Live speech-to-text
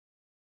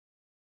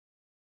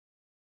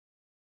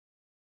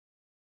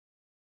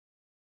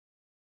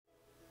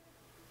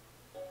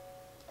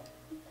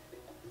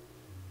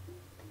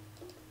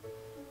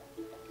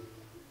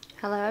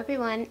Hello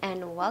everyone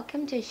and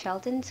welcome to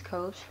Shelton's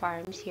Coves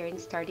Farms here in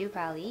Stardew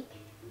Valley.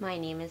 My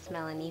name is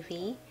Melanie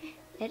V.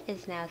 It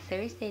is now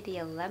Thursday the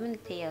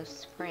 11th day of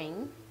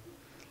spring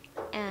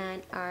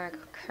and our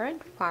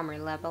current farmer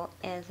level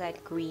is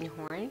at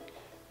Greenhorn.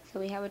 So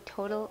we have a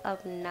total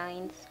of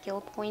 9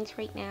 skill points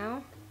right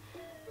now,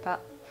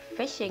 but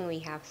fishing we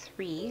have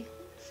 3.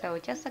 So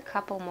just a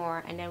couple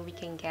more and then we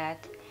can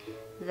get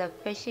the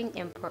fishing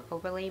import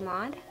overlay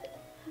mod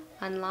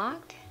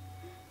unlocked.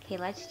 Okay,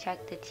 let's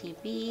check the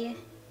TV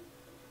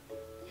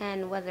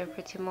and weather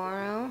for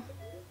tomorrow.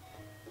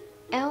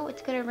 Oh,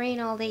 it's gonna rain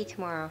all day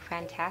tomorrow.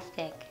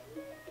 Fantastic.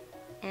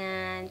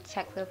 And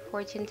check the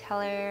fortune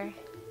teller.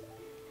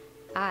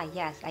 Ah,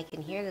 yes, I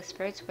can hear the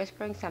spirits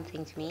whispering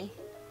something to me.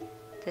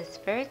 The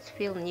spirits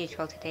feel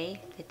neutral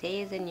today. The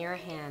day is in your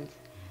hands.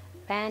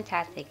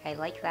 Fantastic, I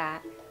like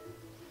that.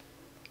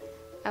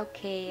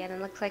 Okay, and it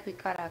looks like we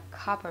got a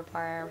copper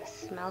bar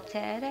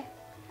smelted.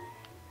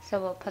 So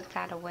we'll put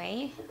that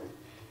away.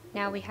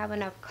 Now we have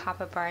enough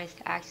copper bars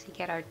to actually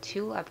get our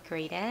tool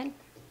upgraded,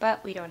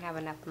 but we don't have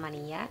enough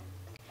money yet.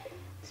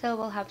 So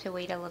we'll have to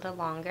wait a little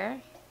longer.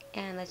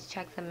 And let's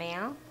check the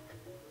mail.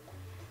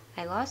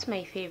 I lost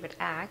my favorite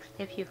axe.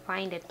 If you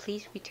find it,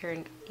 please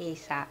return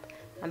ASAP.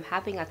 I'm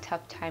having a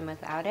tough time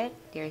without it.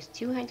 There's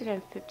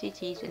 250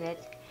 G's in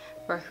it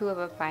for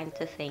whoever finds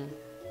the thing.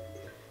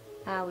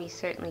 We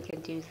certainly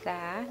can do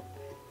that.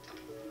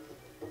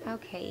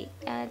 Okay,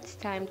 it's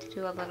time to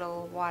do a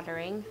little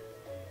watering.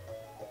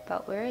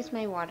 But where is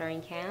my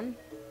watering can?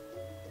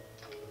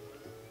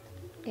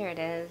 There it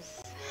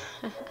is.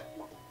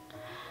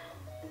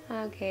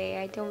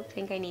 Okay, I don't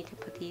think I need to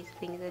put these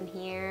things in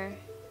here.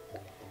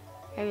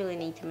 I really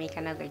need to make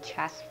another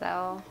chest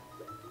though.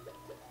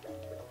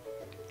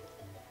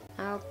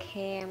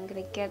 Okay, I'm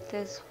gonna get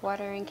this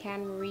watering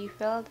can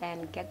refilled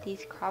and get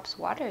these crops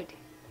watered.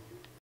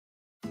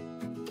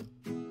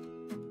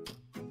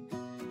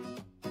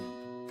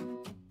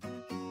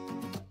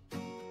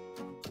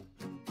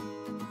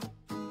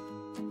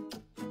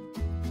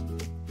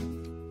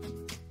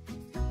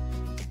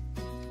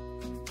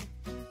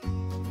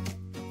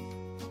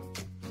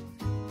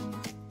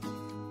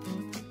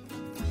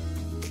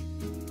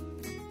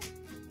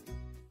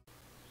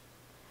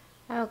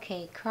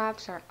 Okay,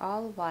 crops are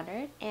all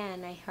watered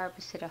and I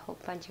harvested a whole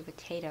bunch of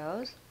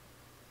potatoes.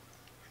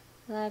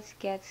 Let's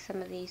get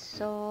some of these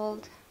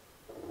sold.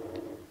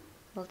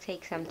 We'll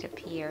take some to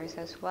Pierre's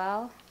as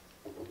well.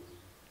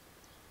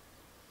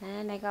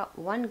 And I got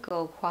one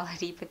gold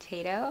quality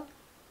potato.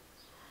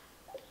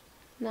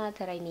 Not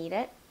that I need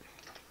it.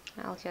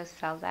 I'll just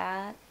sell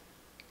that.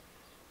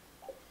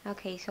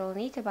 Okay, so we'll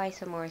need to buy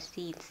some more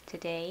seeds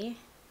today.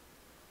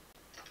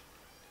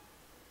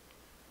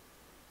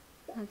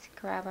 Let's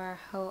grab our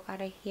hoe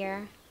out of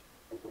here.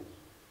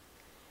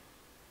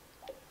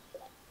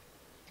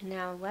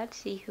 Now let's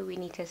see who we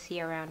need to see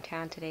around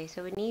town today.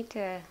 So we need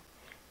to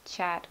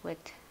chat with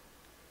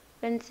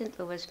Vincent,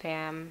 Louis,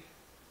 Pam.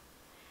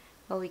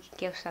 Well, we can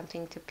give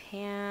something to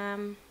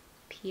Pam,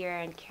 Pierre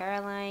and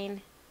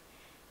Caroline,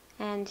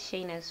 and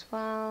Shane as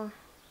well,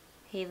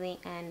 Haley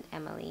and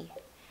Emily.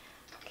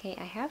 Okay,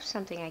 I have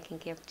something I can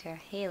give to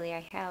Haley.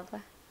 I have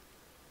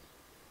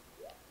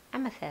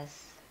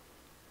amethyst.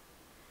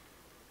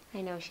 I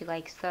know she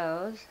likes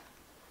those.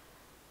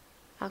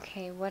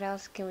 Okay, what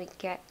else can we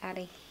get out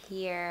of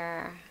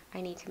here? I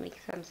need to make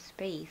some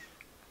space.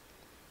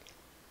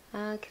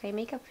 Can I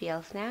make a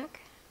field snack?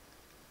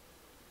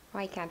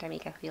 Why can't I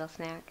make a field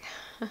snack?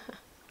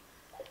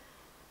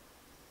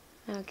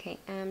 Okay,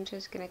 I'm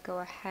just gonna go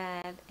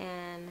ahead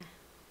and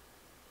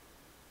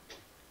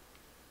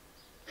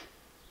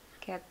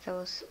get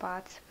those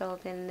spots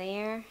filled in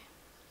there.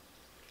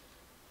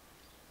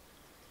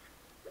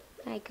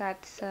 I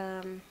got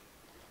some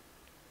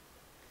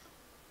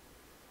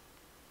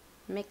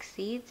mixed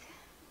seeds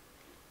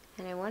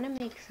and I want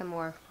to make some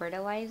more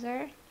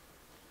fertilizer,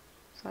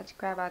 so let's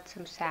grab out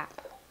some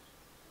sap.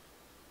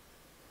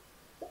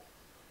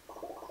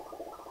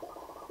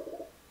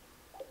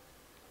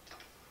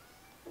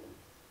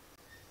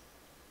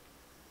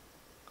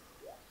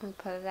 I'll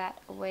put that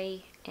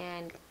away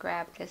and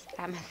grab this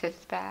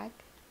amethyst bag.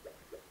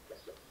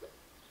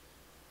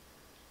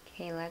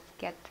 Okay, let's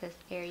get this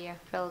area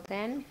filled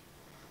in.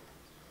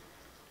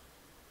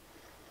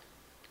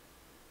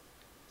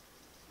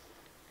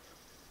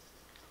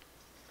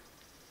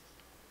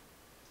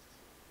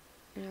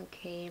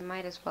 Okay,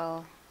 might as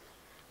well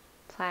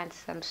plant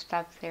some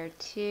stuff there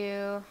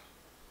too.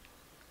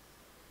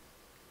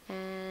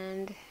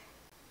 And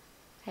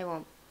I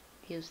won't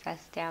use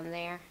this down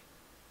there.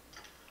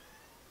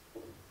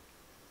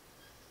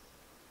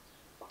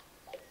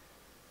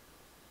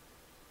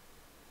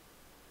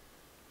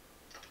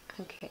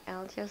 Okay,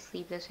 I'll just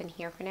leave this in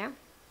here for now.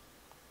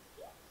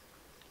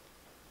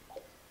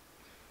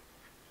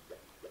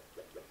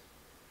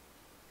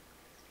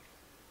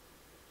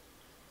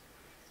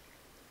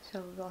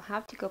 So we'll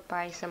have to go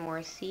buy some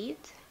more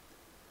seeds.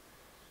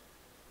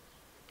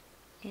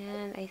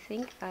 And I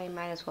think I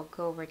might as well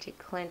go over to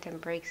Clint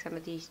and break some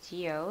of these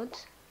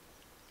geodes.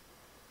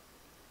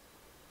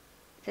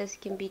 This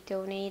can be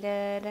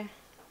donated.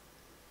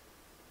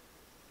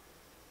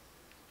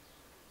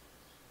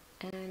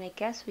 And I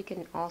guess we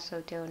can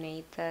also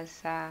donate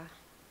this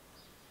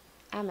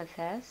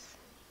amethyst.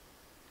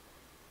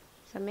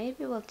 So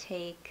maybe we'll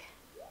take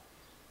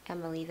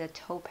Emily the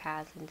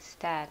topaz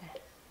instead,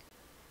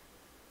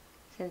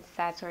 since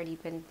that's already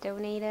been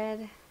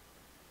donated.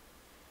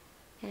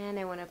 And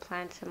I want to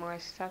plant some more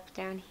stuff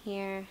down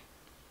here.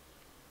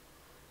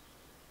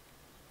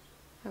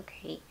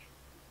 Okay.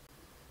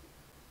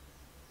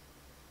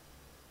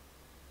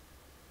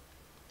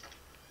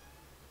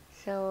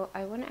 So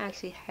I want to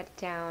actually head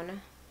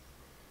down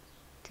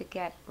to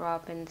get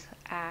Robin's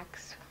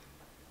axe.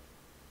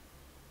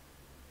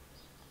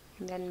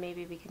 And then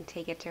maybe we can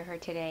take it to her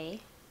today.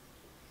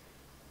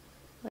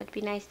 Would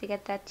be nice to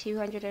get that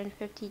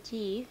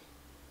 250G.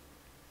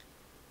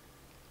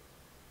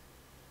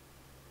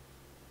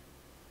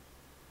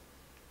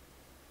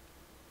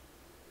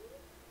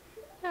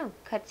 Oh,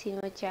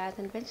 cutscene with Jazz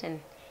and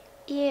Vincent.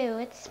 Ew,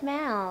 it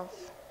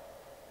smells.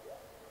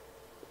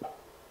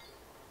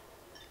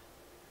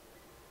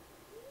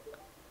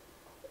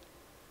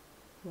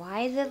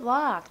 Why is it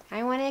locked?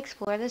 I want to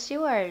explore the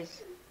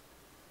sewers.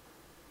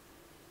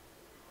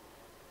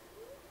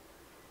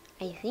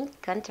 I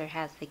think Gunther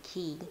has the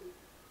key.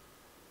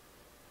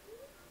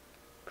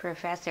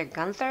 Professor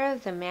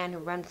Gunther, the man who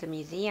runs the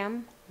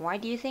museum. Why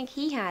do you think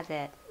he has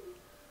it?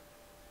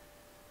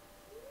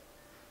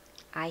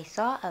 I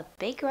saw a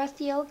big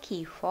rusty old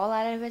key fall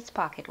out of his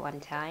pocket one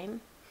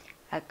time.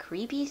 A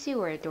creepy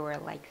sewer door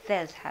like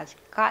this has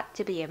got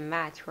to be a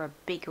match for a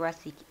big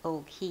rusty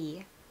old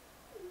key.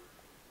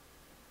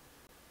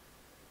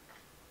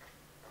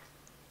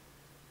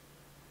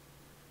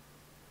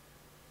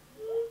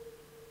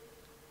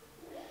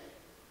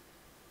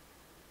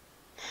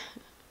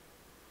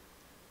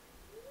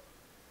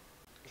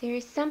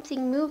 There's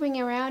something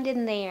moving around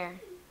in there.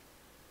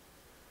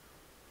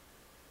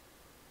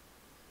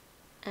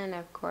 And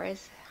of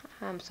course,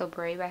 I'm so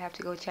brave I have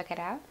to go check it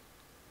out.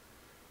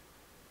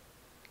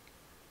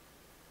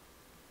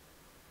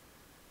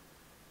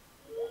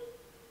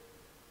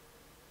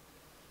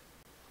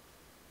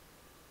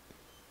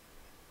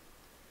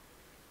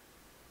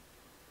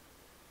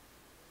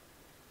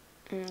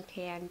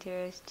 Okay, and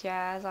there's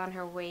Jazz on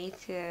her way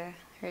to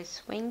her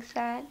swing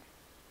set.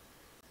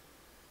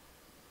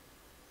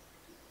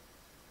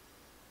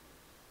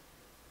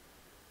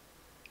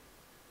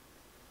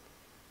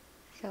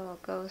 So we'll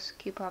go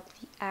scoop up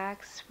the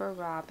axe for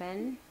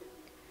Robin.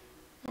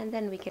 And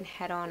then we can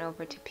head on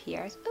over to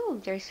Pierre's. Oh,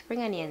 there's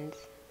spring onions.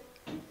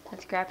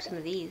 Let's grab some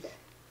of these.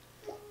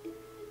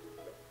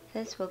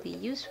 This will be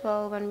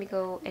useful when we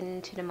go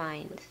into the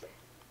mines.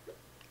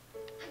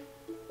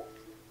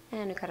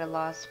 And we got a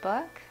lost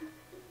book.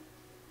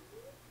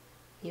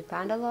 You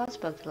found a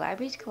lost book. The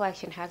library's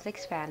collection has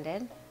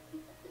expanded.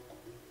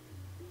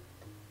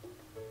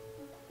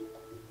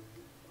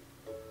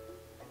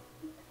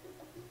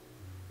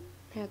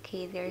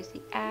 Okay, there's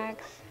the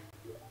axe.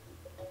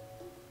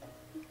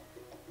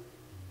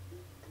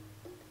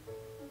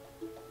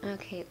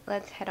 Okay,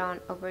 let's head on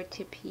over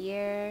to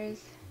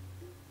Pierre's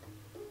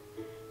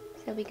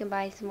so we can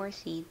buy some more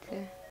seeds.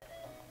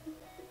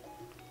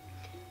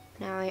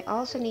 Now I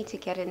also need to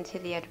get into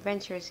the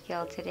Adventurers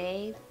Guild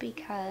today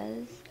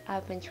because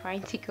I've been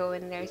trying to go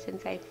in there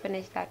since I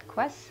finished that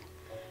quest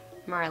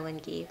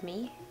Marlon gave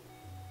me.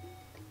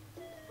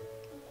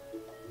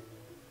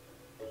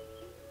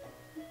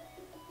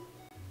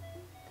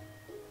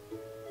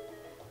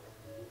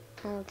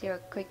 I'll do a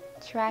quick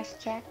trash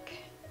check.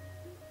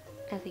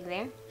 Nothing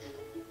there.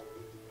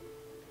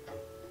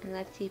 And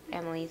let's see if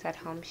Emily's at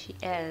home. She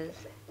is.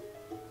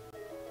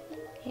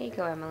 Here you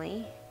go,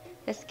 Emily.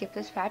 This gift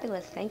is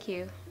fabulous, thank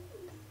you.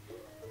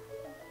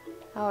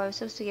 Oh, I was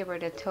supposed to give her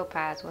the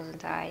topaz,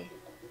 wasn't I?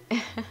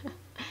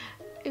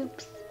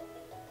 Oops.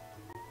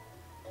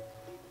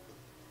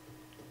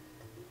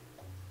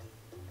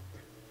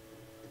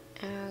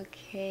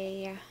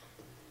 Okay.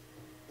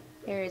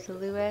 There is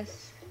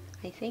Lewis.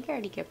 I think I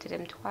already gifted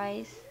him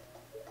twice.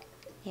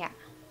 Yeah.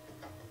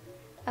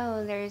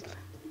 Oh, there's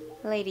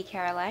Lady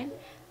Caroline.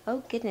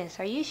 Oh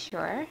goodness, are you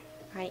sure?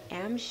 I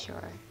am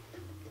sure.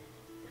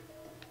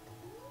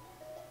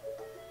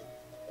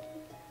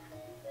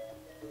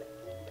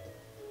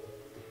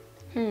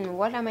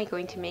 What am I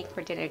going to make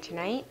for dinner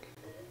tonight?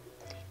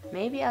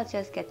 Maybe I'll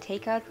just get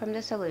takeout from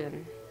the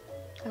saloon.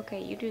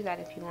 Okay, you do that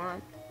if you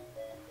want.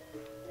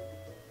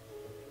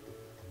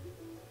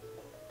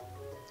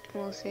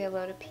 We'll say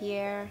hello to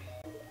Pierre.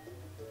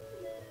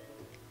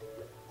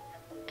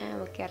 And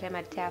we'll get him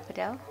a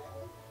daffodil.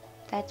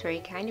 That's very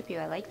kind of you,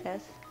 I like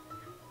this.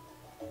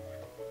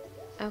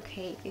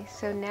 Okay,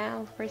 so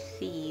now for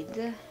seeds.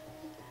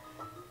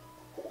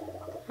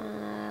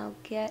 I'll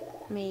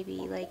get maybe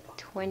like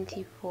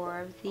 24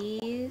 of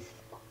these.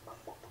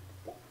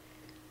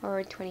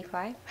 Or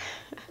 25.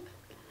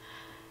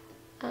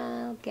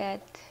 I'll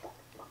get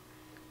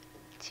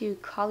 2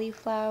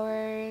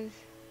 cauliflowers.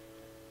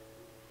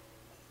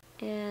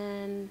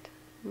 And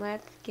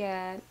let's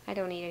get, I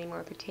don't need any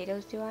more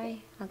potatoes, do I?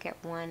 I'll get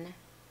 1.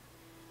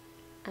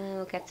 And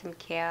we'll get some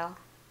kale.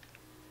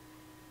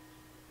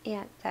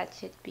 Yeah, that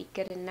should be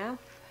good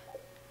enough.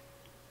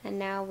 And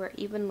now we're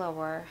even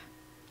lower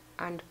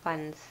on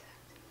funds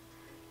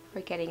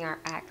for getting our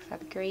axe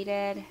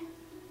upgraded.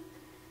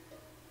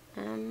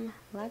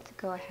 Let's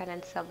go ahead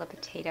and sell the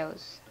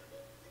potatoes.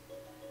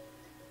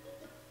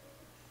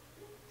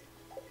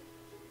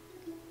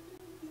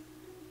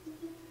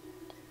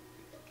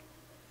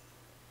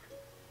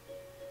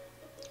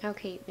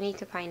 Okay, we need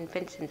to find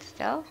Vincent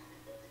still.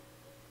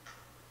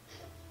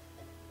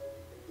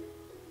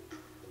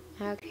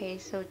 Okay,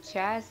 so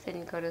Jazz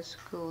didn't go to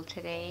school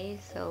today,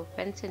 so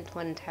Vincent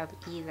wouldn't have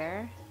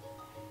either.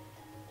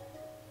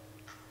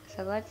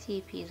 So let's see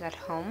if he's at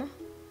home.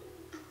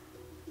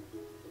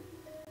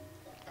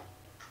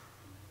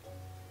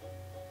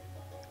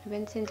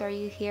 Vincent, are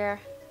you here?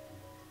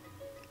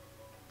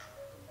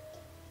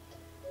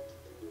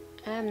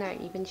 I'm not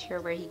even sure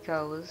where he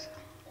goes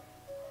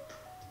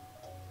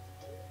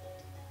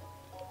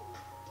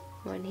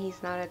when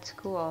he's not at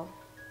school.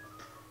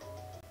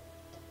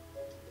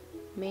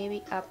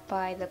 Maybe up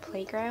by the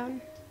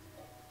playground?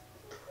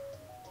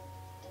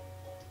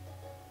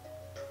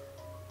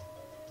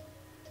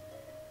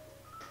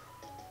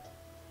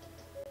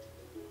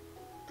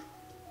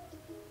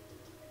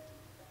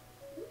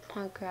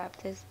 I'll grab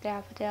this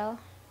daffodil.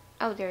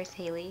 Oh, there's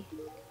Haley.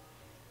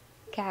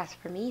 Gas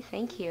for me,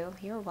 thank you.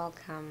 You're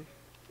welcome.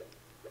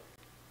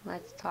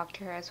 Let's talk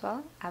to her as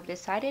well. I've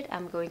decided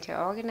I'm going to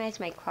organize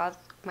my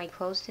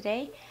clothes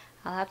today.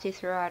 I'll have to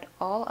throw out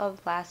all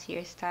of last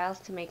year's styles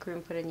to make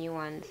room for the new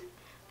ones.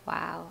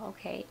 Wow,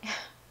 okay.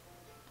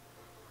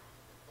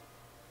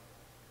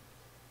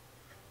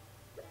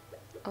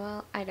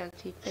 Well, I don't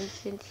see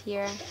Vincent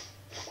here.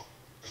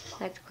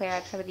 Let's clear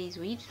out some of these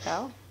weeds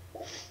though.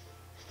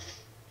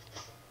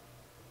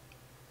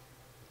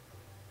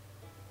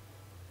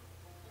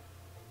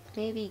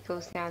 Maybe he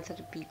goes down to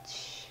the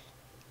beach.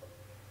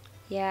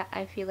 Yeah,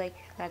 I feel like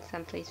that's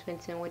someplace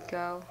Vincent would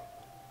go.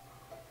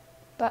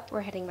 But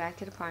we're heading back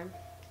to the farm.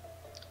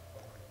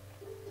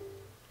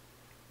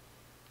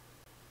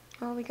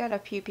 Well, we got a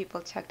few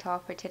people checked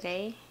off for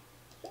today.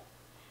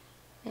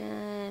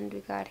 And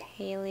we got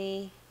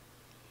Haley.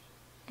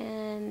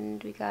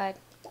 And we got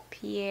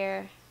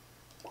Pierre,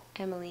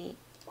 Emily,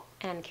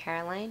 and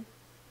Caroline.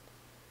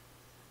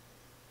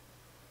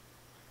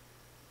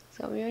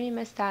 So we only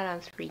missed out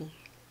on 3.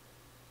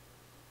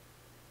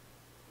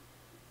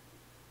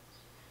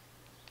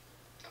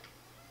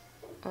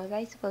 Was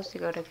I supposed to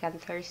go to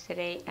Gunther's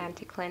today and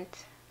to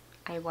Clint?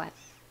 I was.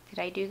 Did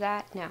I do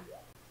that? No.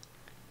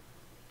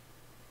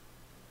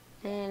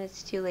 And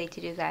it's too late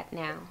to do that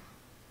now.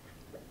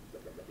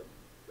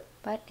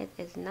 But it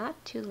is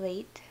not too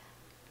late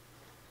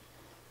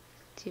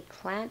to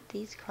plant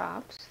these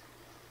crops.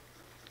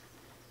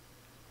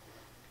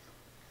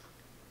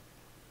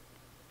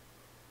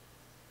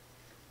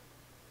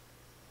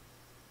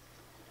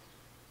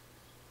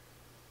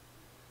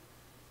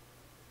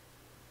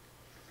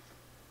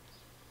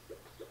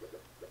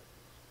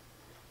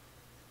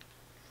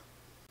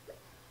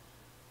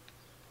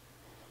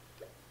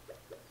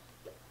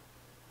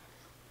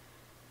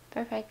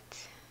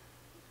 Perfect.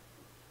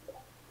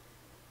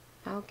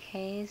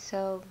 Okay,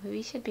 so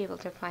we should be able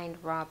to find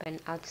Robin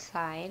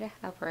outside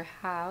of her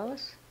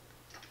house.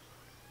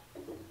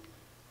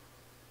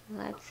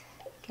 Let's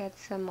get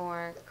some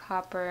more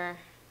copper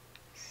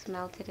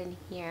smelted in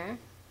here.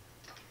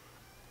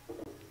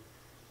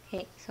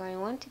 Okay, so I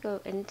want to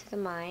go into the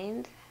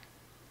mine.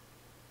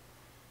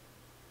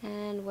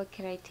 And what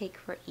can I take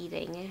for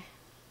eating?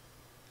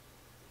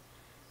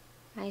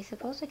 I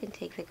suppose I can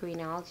take the green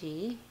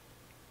algae.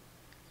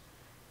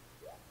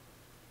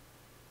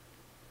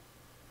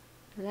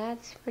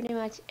 That's pretty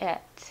much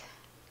it.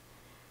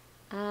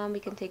 We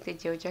can take the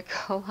Joja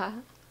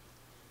Cola.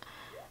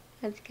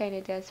 That's kind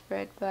of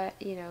desperate, but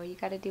you know, you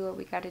gotta do what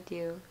we gotta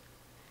do.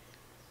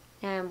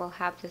 And we'll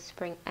have the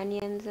spring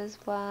onions as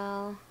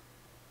well.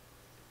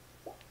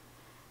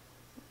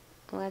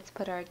 Let's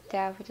put our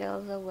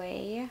daffodils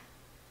away.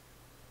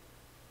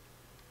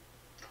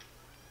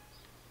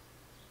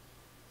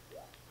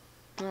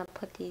 I'll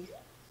put these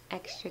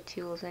extra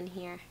tools in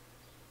here.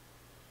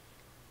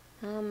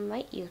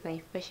 Might use my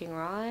fishing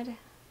rod.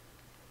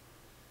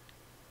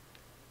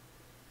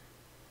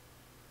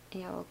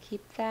 Yeah, we'll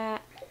keep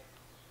that.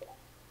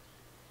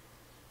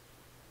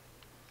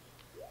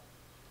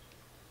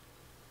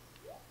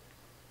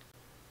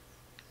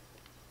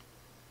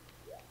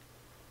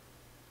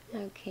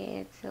 Okay,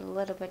 it's a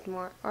little bit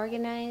more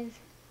organized.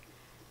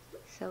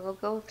 So we'll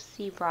go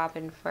see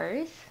Robin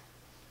first.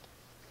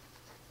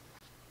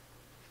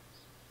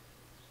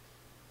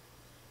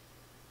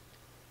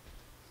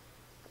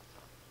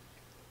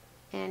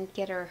 And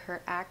get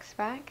her axe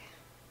back.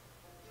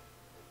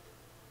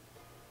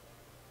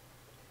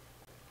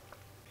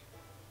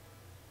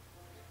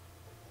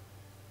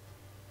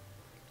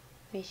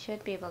 We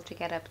should be able to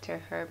get up to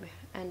Herb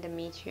and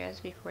Demetrius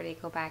before they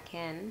go back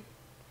in.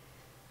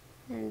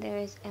 And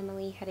there's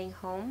Emily heading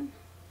home.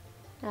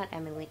 Not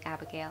Emily,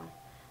 Abigail.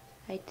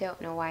 I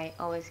don't know why I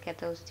always get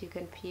those two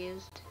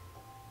confused.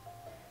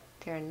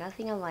 They're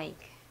nothing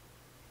alike.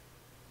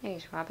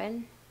 There's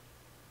Robin.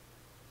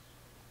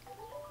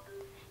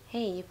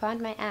 Hey, you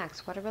found my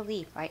axe. What a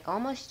relief. I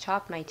almost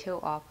chopped my toe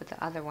off with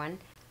the other one.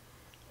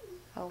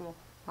 Oh,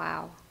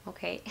 wow.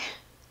 Okay.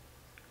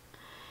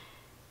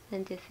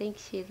 And to think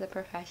she's a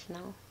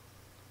professional.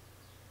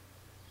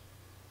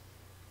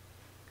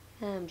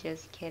 I'm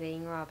just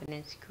kidding. Robin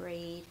is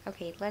great.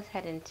 Okay, let's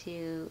head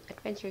into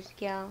Adventure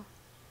Skill.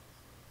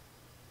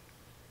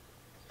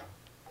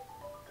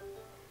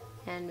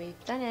 And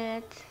we've done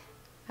it.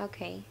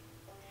 Okay.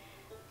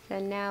 So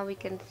now we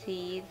can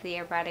see the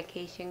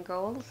eradication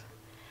goals.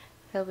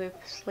 So we've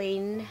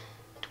slain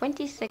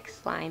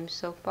 26 slimes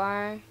so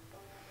far.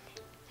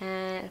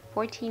 And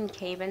 14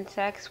 cave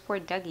insects, 4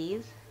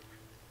 duggies,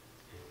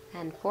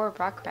 and 4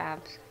 rock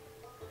crabs.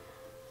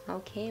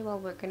 Okay, well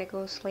we're gonna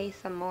go slay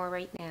some more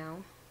right now.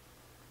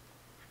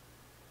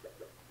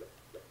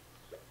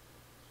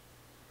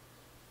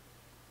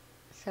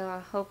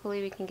 So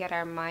hopefully we can get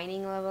our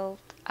mining level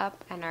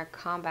up and our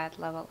combat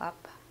level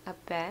up a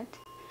bit.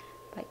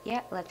 But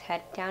yeah, let's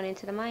head down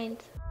into the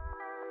mines.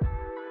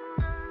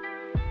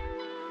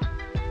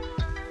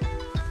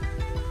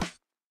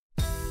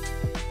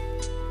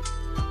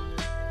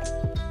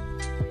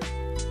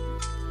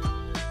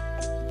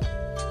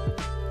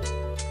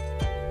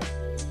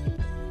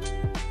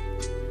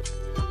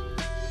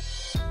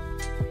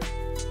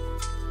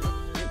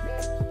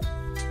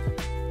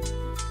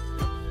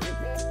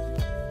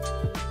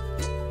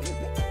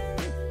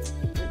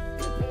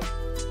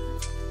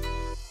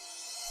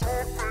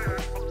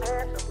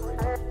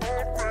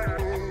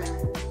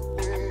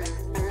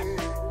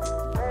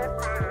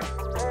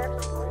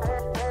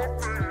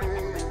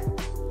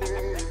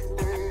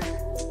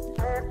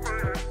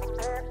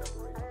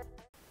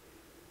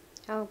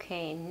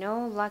 Okay,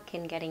 no luck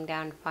in getting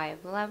down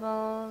 5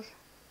 levels.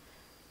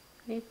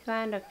 We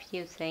found a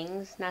few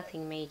things,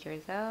 nothing major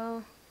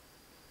though.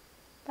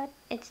 But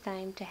it's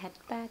time to head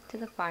back to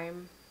the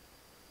farm.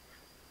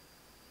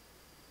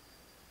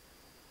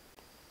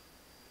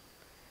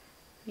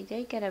 We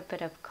did get a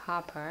bit of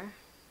copper.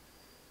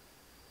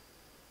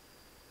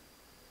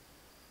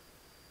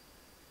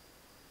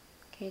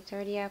 Okay, it's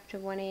already after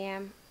 1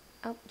 a.m.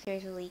 Oh,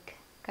 there's a leak.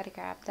 Gotta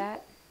grab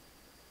that.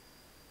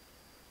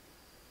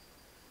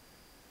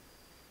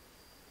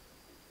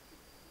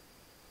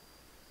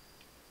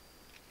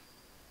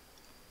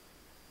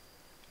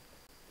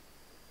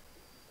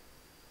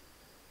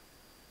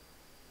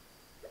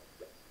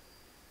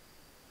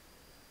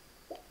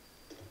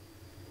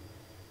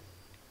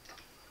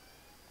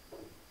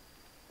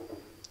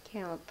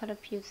 Okay, I'll put a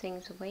few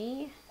things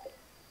away.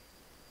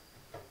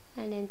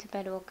 And into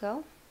bed we'll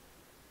go.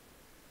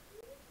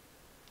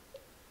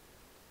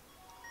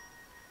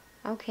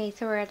 Okay,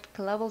 so we're at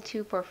level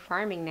 2 for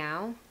farming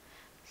now.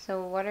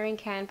 So watering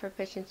can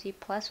proficiency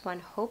 +1,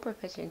 hoe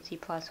proficiency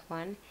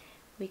 +1.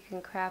 We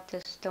can craft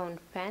a stone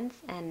fence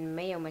and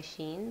mayo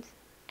machines.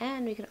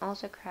 And we can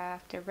also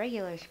craft a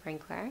regular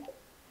sprinkler.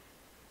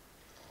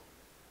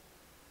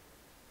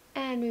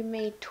 And we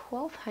made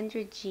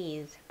 1200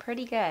 Gs.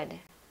 Pretty good.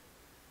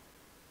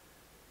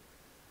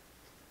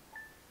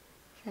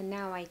 So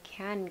now I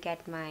can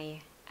get my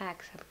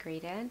axe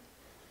upgraded.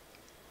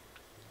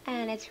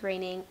 And it's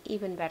raining,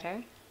 even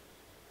better.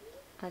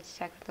 Let's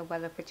check the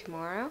weather for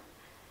tomorrow.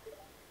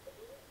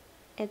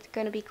 It's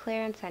gonna be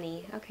clear and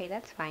sunny. Okay,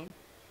 that's fine.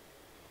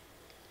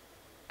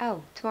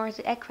 Oh, tomorrow's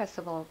the egg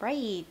festival,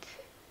 right?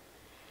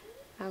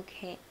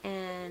 Okay,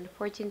 and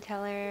fortune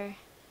teller.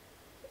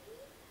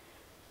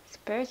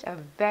 Spirits are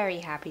very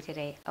happy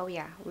today. Oh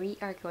yeah, we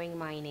are going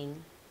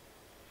mining.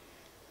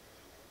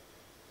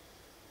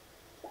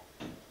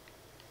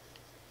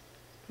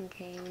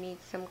 Okay, we need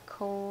some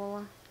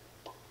coal.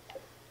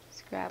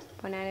 Scrap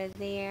one out of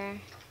there.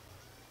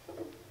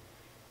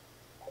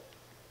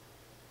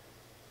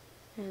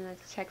 And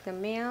let's check the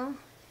mail.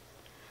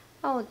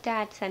 Oh,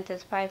 Dad sent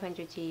us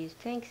 500 Gs.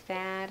 Thanks,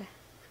 Dad.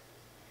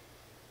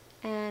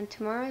 And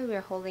tomorrow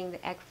we're holding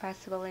the Egg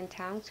Festival in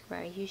Town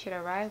Square. You should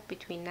arrive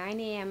between 9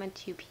 a.m. and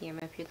 2 p.m.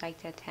 if you'd like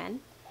to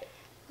attend.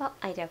 Well,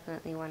 I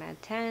definitely want to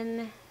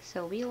attend,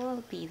 so we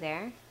will be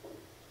there.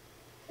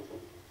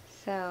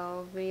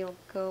 So we'll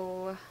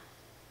go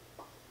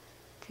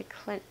to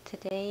Clint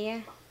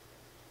today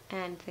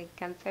and to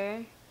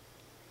Gunther.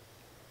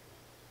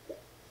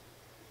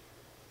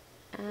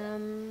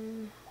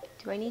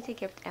 Do I need to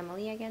gift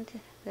Emily again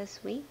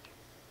this week?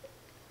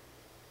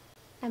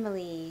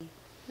 Emily.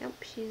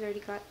 Nope, she's already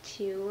got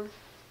 2.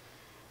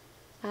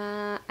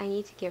 I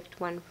need to gift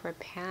one for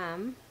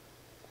Pam.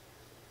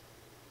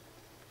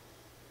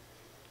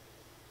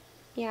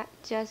 Yeah,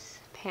 just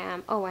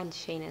Pam. Oh, and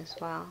Shane as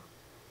well.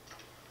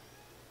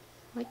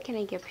 What can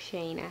I give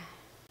Shane?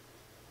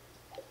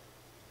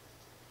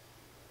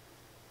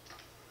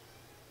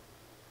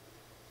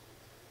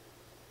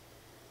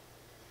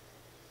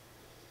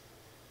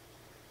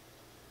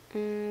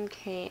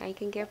 Okay, I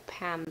can give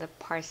Pam the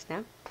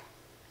parsnip.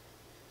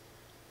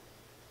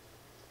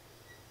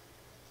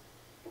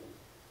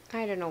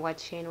 I don't know what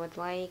Shane would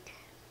like.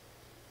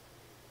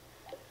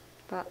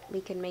 But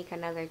we can make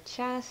another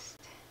chest.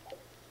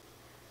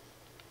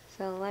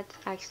 So let's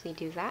actually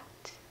do that.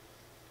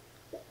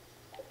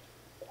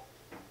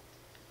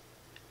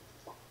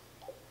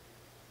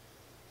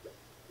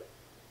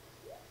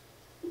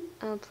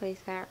 I'll place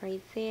that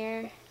right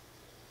there.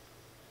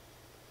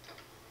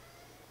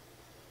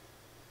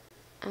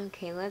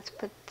 Okay, let's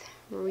put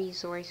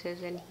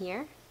resources in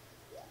here.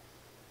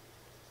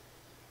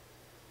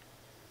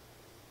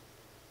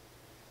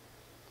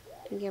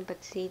 We can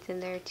put seeds in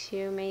there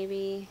too,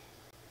 maybe.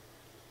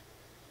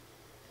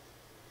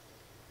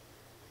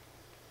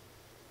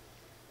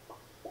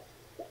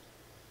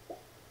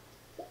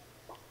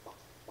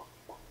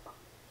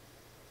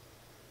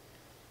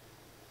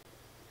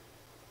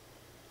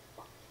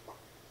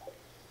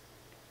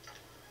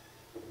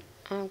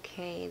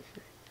 Okay,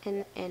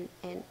 in.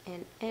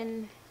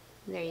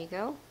 There you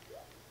go.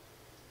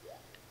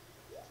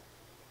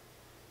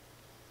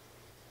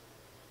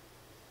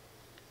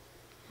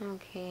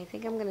 Okay, I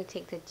think I'm gonna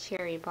take the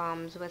cherry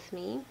bombs with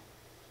me.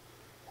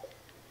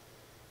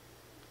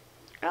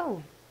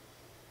 Oh,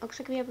 looks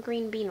like we have a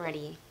green bean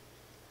ready.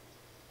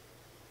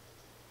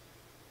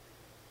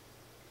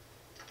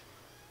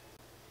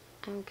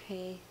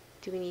 Okay,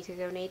 do we need to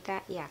donate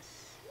that?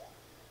 Yes.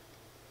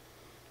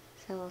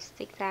 So we'll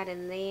stick that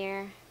in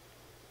there.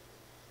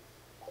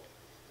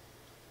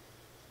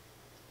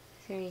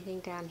 Is there anything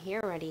down here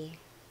ready?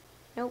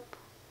 Nope.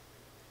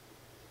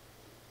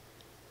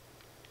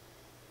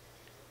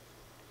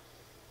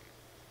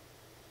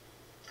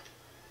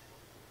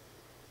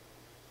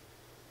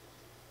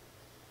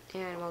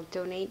 And we'll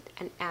donate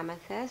an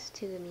amethyst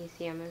to the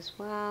museum as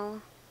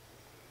well.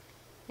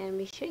 And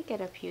we should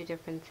get a few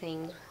different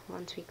things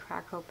once we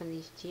crack open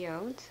these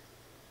geodes.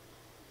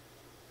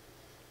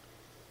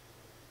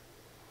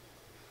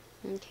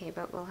 Okay,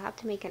 but we'll have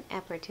to make an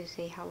effort to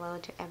say hello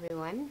to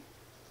everyone,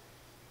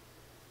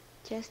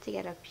 just to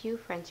get a few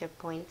friendship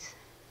points.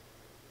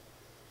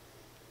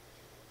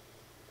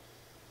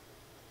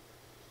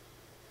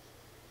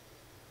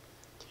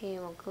 Okay,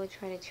 we'll go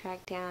try to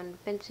track down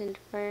Vincent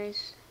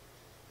first.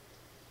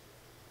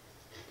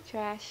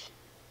 Trash.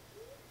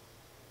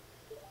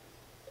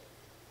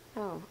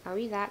 Oh, are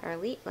we that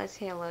early? Let's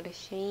say hello to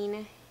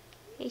Shane.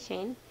 Hey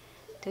Shane,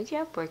 don't you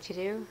have work to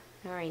do?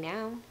 Not right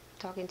now. I'm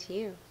talking to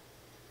you.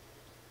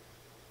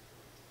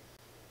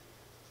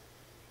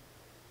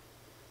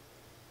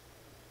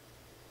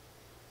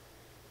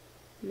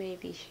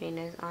 Maybe Shane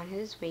is on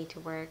his way to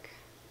work.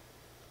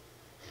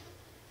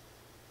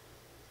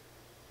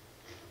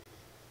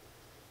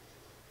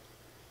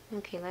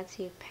 Okay, let's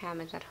see if Pam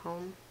is at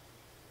home.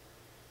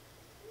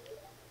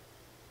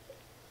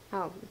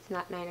 Oh, it's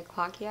not 9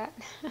 o'clock yet?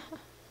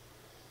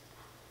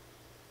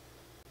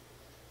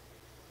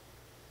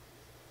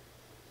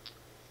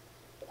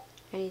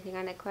 Anything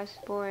on the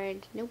quest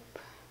board? Nope.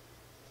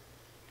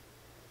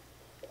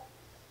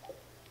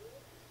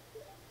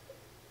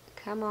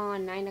 Come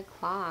on, 9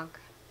 o'clock.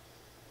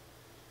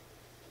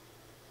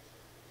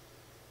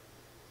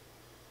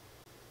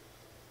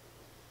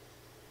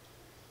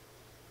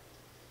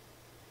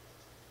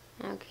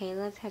 Okay,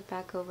 let's head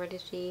back over to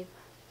see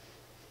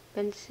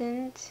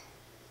Vincent.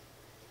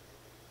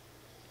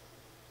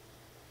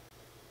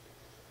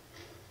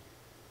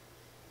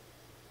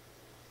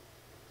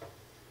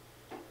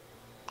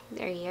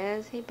 There he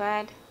is. Hey,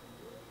 bud.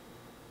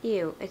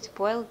 Ew, it's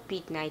boiled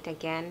beet night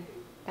again.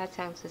 That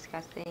sounds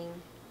disgusting.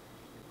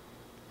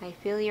 I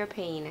feel your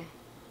pain.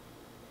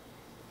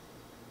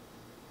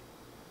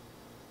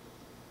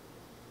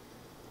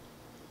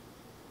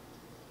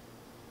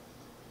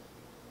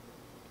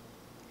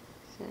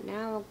 So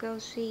now we'll go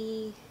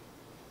see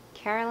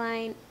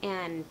Caroline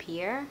and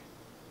Pierre.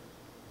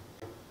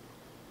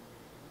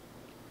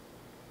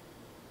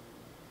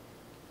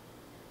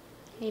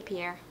 Hey,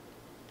 Pierre.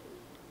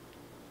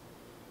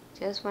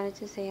 Just wanted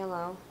to say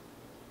hello.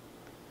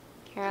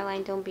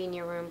 Caroline, don't be in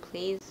your room,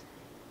 please.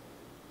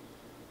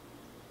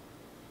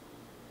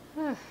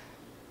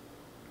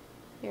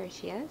 There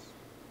she is.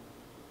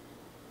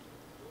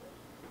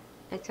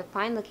 It's a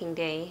fine looking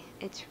day.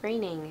 It's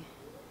raining.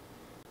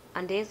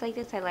 On days like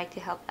this, I like to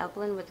help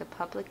Evelyn with the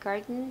public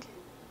garden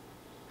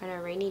on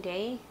a rainy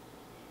day.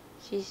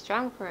 She's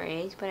strong for her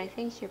age, but I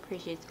think she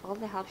appreciates all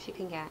the help she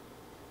can get.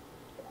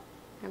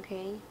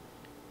 Okay.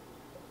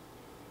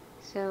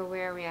 So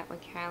where are we at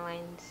with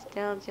Caroline?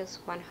 Still just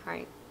one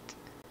heart.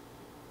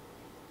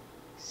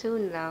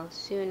 Soon though,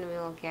 soon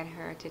we'll get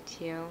her to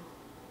 2.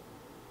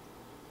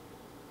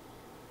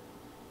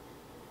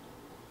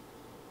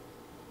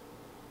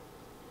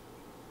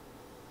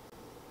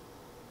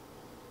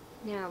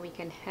 Now we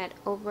can head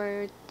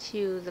over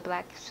to the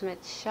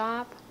blacksmith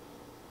shop.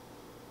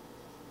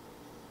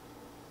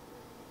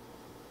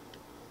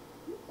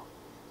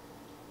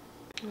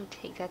 We'll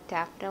take that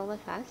daffodil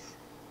with us.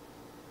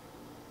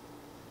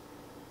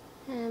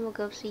 And we'll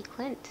go see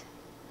Clint.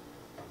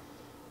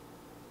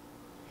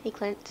 Hey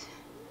Clint.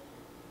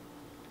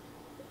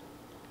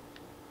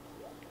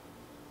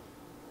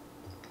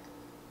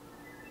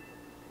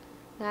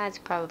 That's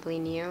probably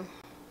new.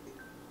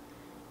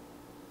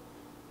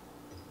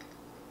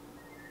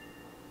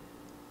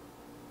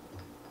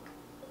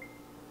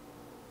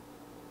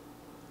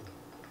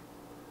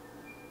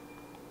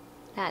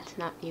 That's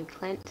not you,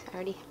 Clint. I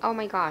already. Oh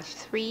my gosh,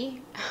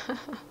 3.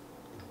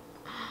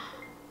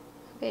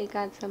 Okay,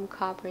 got some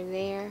copper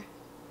there.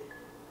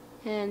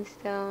 And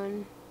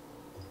stone.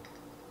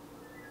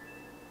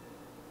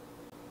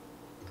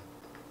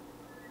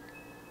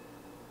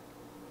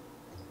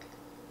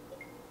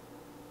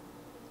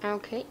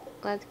 Okay,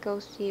 let's go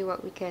see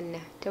what we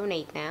can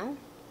donate now.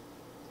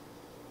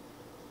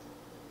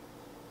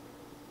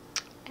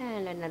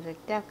 And another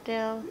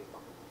daffodil.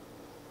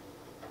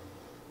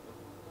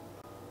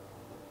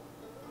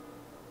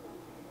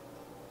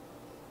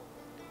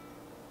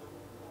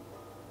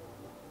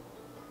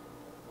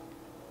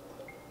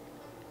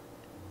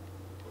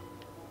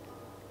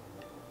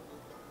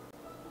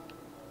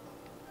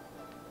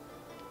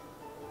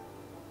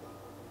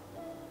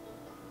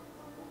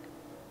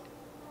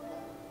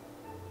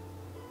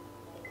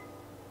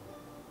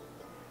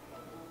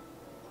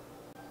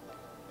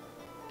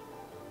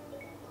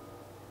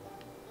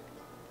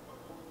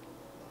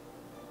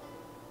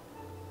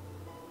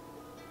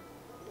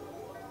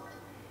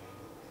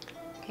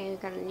 Okay, we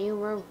got a new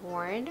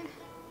reward.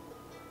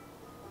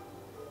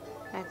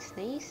 That's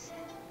nice.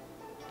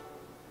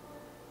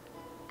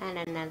 And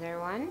another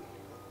one.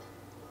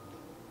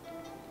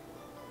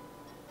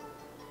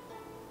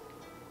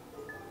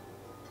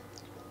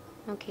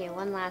 Okay,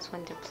 one last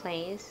one to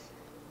place.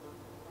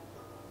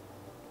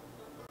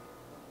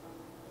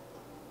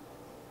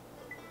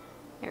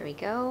 There we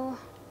go.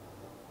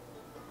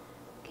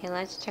 Okay,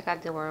 let's check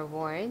out the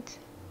rewards.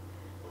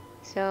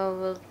 So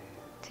we'll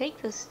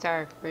take the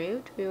star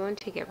fruit. We won't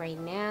take it right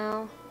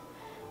now.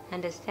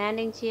 And the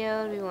standing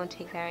geode, we won't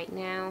take that right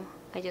now.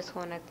 I just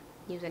want to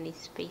use any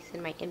space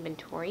in my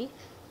inventory.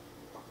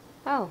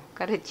 Oh,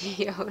 got a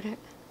geode.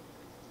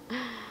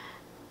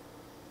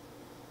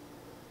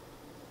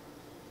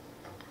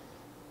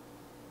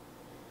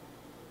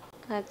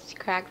 Let's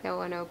crack that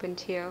one open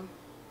too.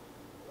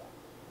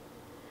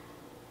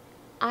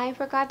 I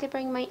forgot to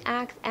bring my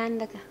axe and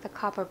the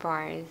copper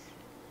bars.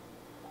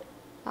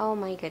 Oh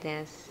my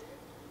goodness.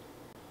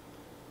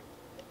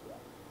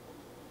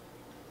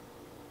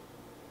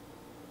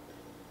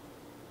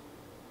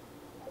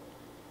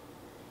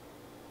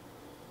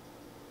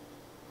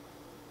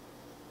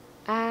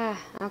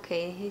 Ah,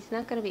 okay, he's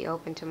not gonna be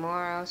open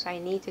tomorrow, so I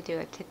need to do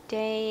it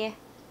today.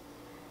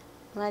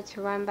 Let's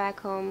run back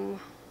home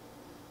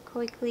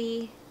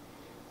quickly,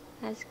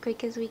 as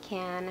quick as we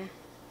can.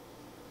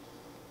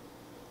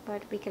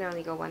 But we can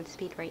only go 1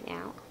 speed right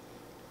now.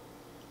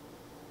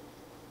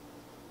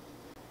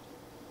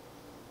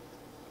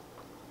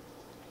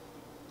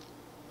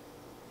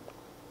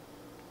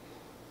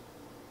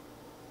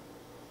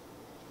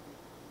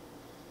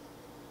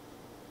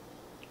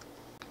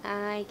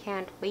 I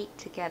can't wait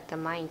to get the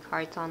mine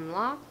carts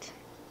unlocked.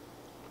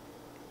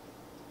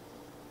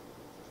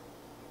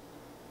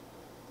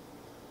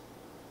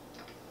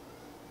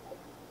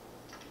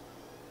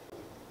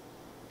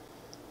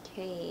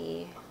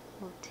 Okay,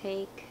 we'll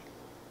take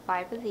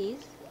 5 of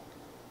these.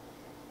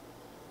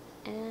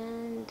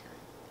 And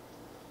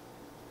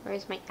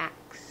where's my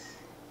axe?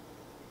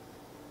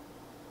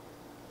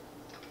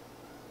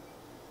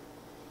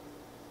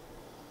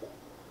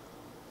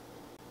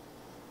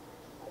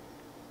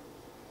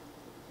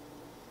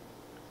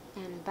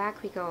 And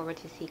back we go over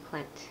to see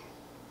Clint.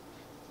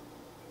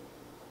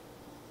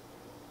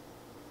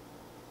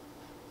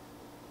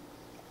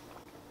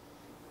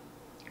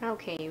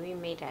 Okay, we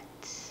made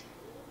it.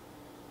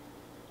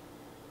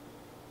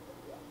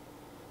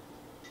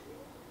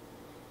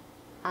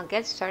 I'll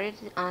get started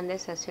on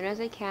this as soon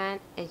as I can.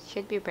 It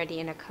should be ready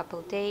in a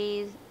couple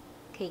days.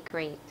 Okay,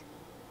 great.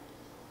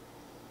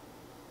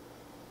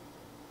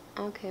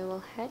 Okay,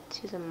 we'll head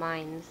to the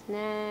mines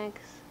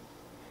next.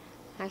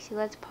 Actually,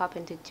 let's pop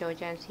into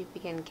Georgia and see if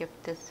we can give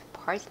this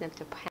parsnip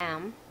to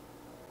Pam.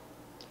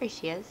 Here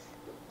she is.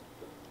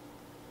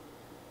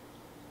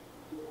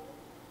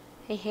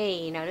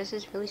 Hey, now this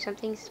is really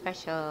something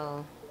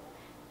special.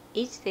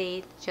 Each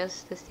day,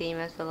 just the same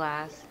as the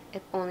last.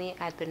 If only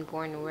I'd been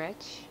born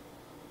rich.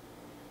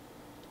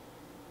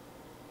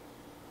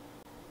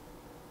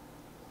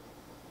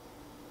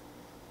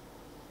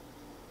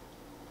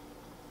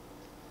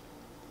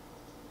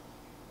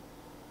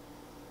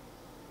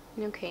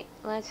 Okay,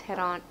 let's head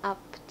on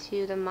up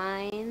to the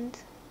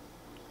mines.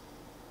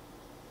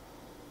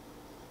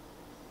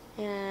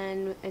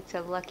 And it's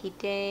a lucky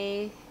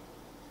day.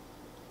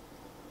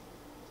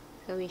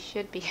 So we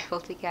should be able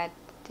to get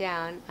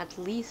down at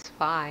least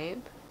 5.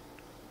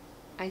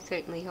 I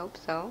certainly hope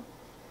so.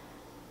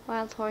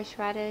 Wild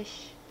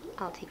horseradish,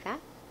 I'll take that.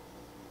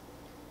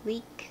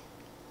 Leek,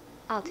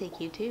 I'll take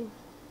you too.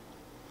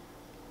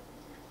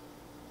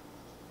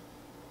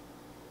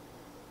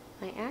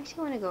 I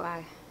actually want to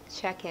go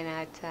check in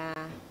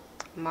at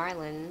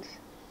Marlin's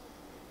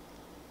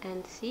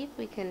and see if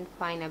we can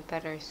find a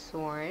better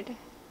sword.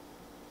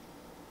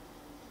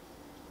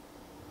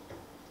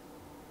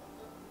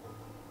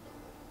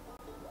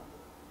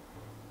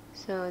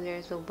 So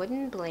there's a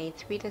wooden blade,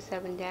 3 to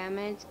 7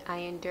 damage,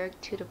 iron dirk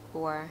 2 to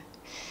 4.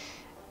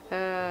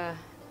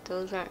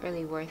 Those aren't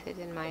really worth it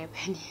in my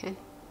opinion.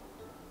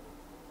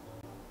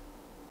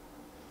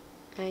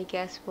 I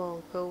guess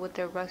we'll go with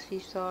the rusty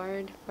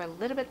sword for a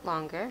little bit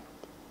longer.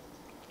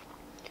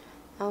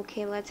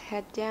 Okay, let's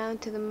head down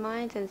to the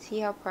mines and see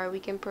how far we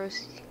can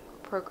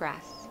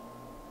progress.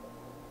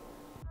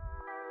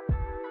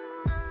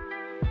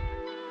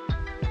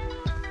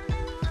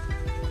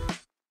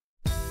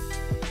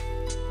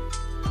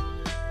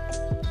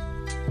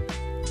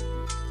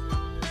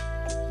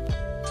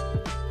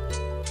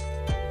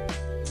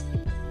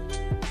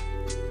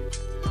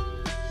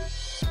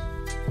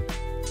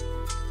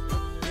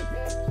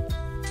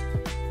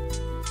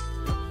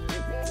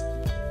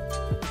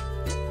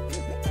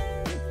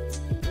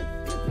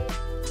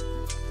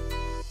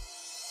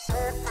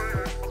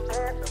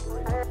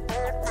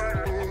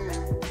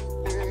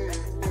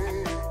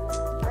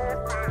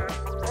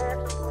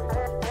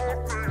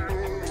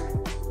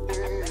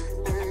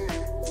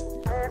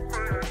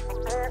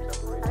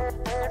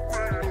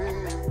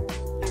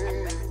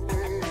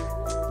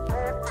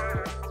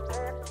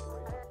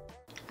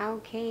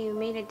 Okay, we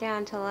made it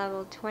down to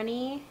level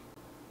 20.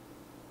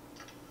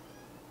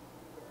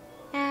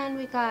 And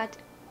we got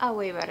a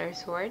way better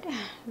sword.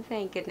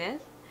 Thank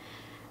goodness.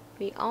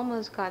 We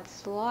almost got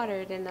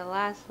slaughtered in the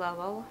last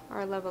level,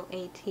 or level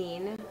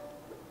 18.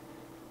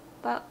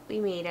 But we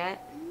made it.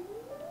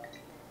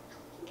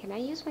 Can I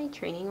use my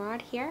training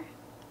rod here?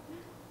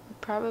 I'll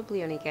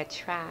probably only get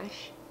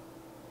trash.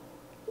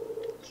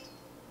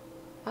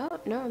 Oh,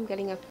 no, I'm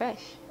getting a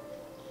fish.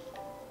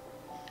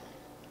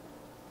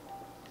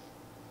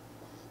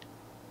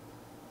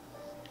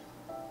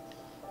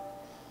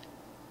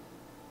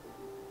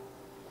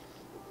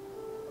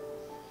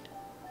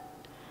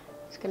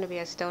 It's gonna be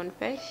a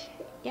stonefish.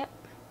 Yep.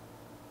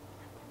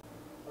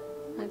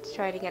 Let's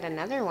try to get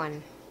another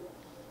one.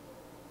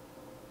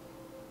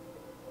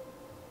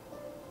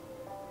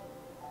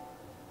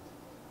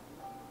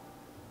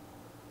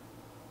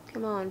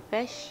 Come on,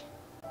 fish.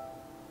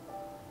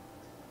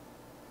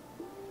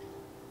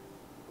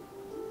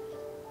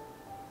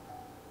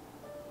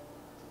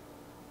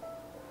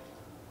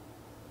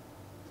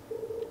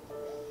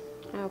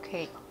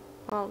 Okay.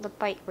 Well, the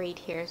bite rate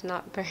here is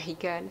not very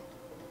good.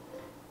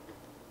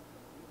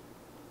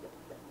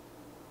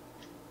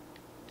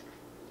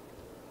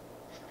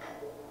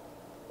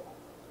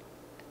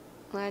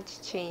 Let's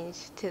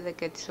change to the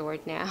good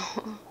sword now.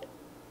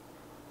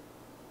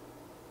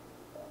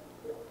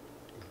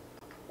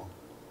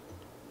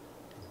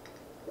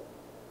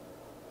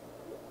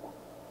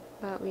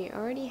 But we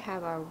already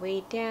have our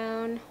way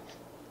down.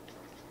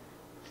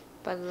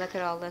 But look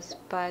at all this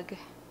bug.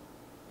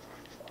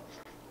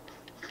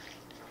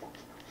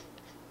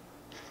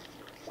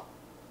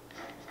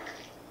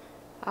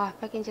 Oh,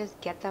 if I can just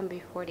get them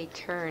before they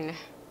turn.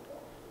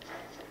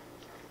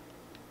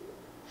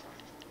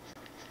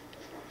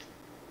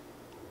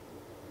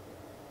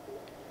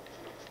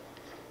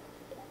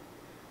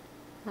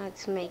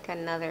 Let's make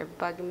another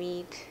bug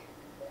meat.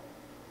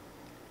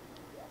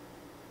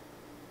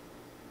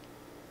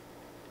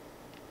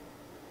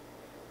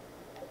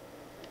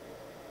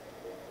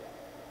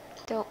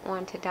 Don't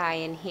want to die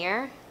in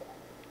here.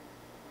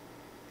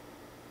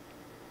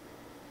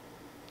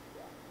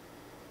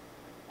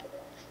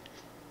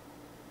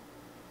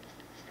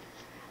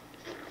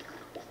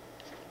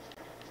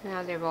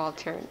 Now they've all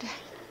turned.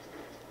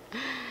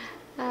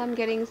 I'm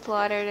getting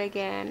slaughtered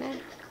again.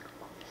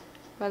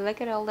 But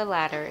look at all the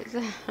ladders.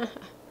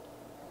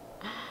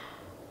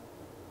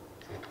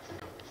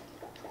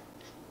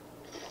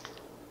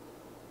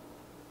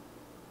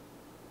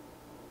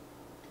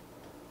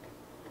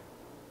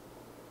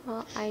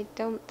 Well, I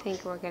don't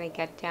think we're gonna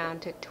get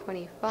down to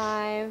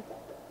 25.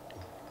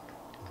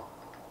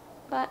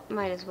 But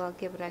might as well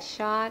give it a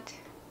shot.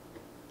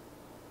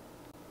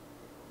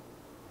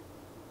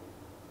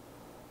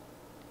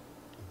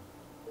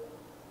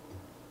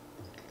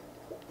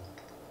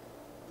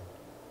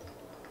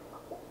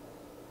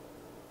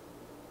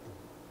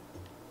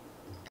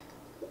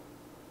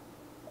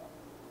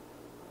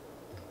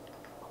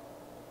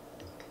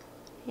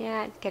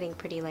 Yeah, it's getting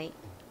pretty late.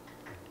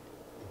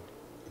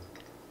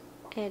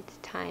 It's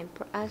time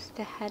for us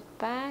to head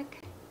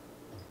back.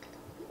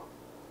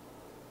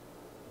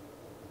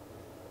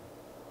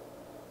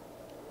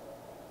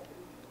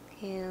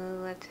 Okay,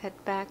 let's head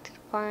back to the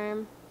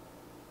farm.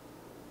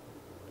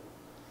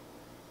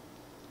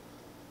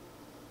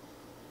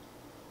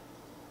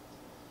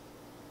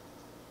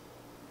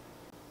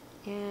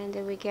 And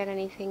did we get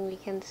anything we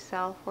can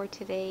sell for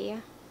today?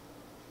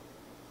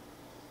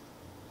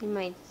 We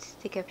might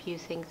stick a few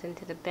things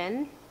into the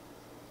bin.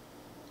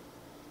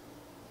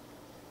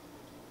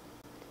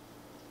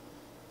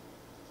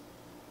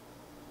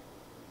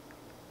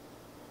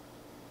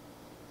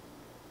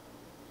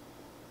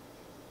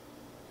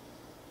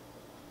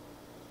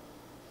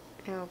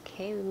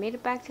 Okay, we made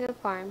it back to the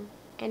farm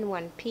in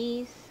one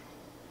piece.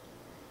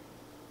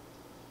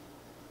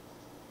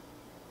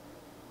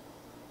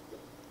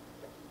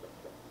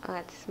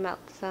 Let's smelt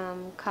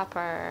some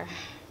copper.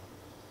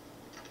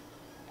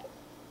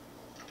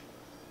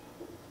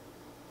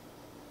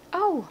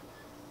 Oh!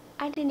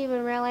 I didn't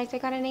even realize I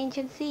got an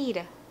ancient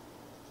seed.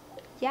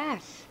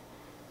 Yes.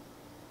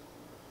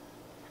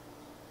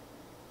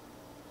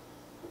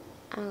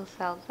 I'll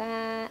sell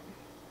that.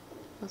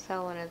 I'll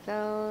sell one of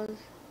those,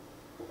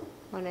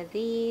 one of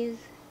these,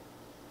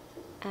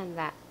 and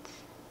that.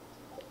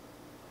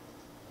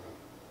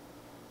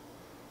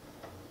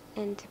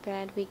 Into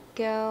bed we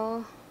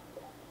go.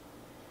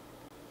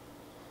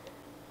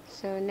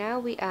 So now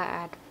we are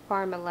at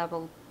farmer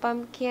level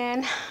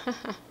pumpkin,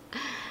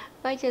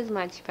 which is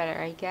much better,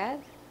 I guess.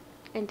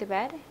 Into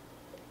bed.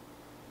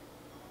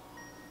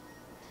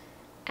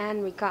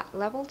 And we got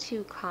level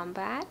 2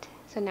 combat,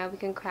 so now we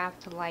can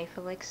craft the life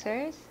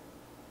elixirs.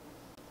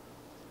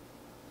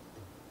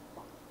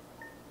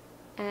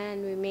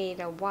 And we made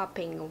a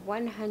whopping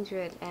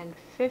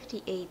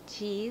 158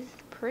 Gs,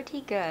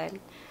 pretty good.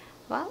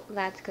 Well,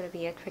 that's gonna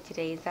be it for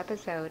today's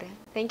episode.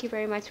 Thank you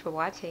very much for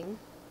watching.